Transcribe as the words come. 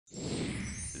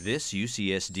This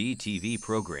UCSD TV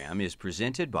program is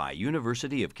presented by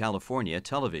University of California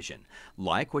Television.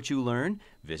 Like what you learn?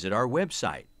 Visit our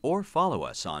website or follow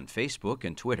us on Facebook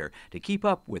and Twitter to keep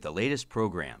up with the latest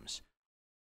programs.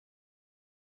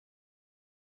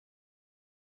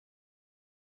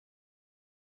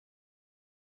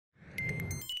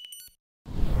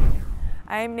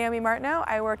 I'm Naomi Martineau.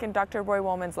 I work in Dr. Roy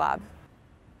Woolman's lab.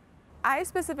 I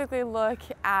specifically look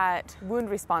at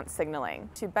wound response signaling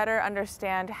to better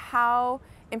understand how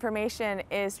information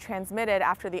is transmitted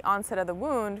after the onset of the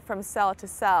wound from cell to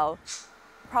cell.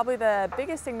 Probably the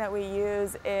biggest thing that we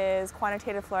use is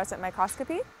quantitative fluorescent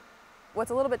microscopy. What's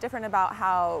a little bit different about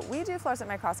how we do fluorescent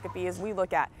microscopy is we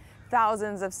look at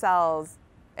thousands of cells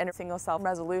in a single cell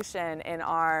resolution in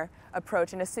our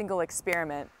approach in a single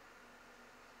experiment.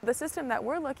 The system that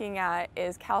we're looking at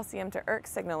is calcium to ERK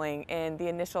signaling in the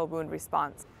initial wound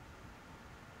response.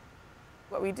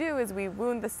 What we do is we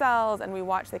wound the cells and we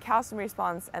watch the calcium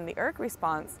response and the ERK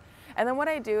response. And then what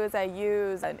I do is I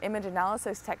use an image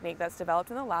analysis technique that's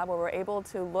developed in the lab where we're able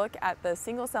to look at the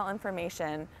single cell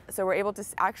information. So we're able to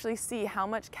actually see how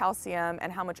much calcium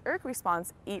and how much ERK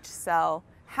response each cell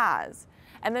has.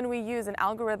 And then we use an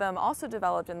algorithm also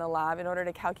developed in the lab in order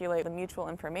to calculate the mutual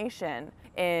information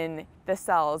in the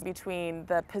cells between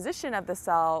the position of the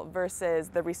cell versus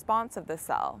the response of the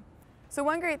cell. So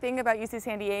one great thing about UC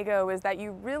San Diego is that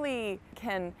you really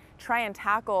can try and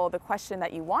tackle the question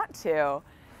that you want to.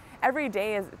 Every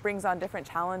day brings on different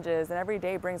challenges, and every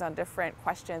day brings on different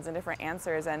questions and different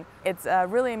answers. And it's a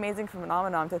really amazing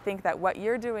phenomenon to think that what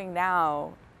you're doing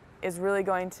now is really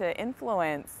going to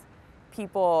influence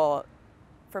people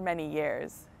for many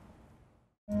years.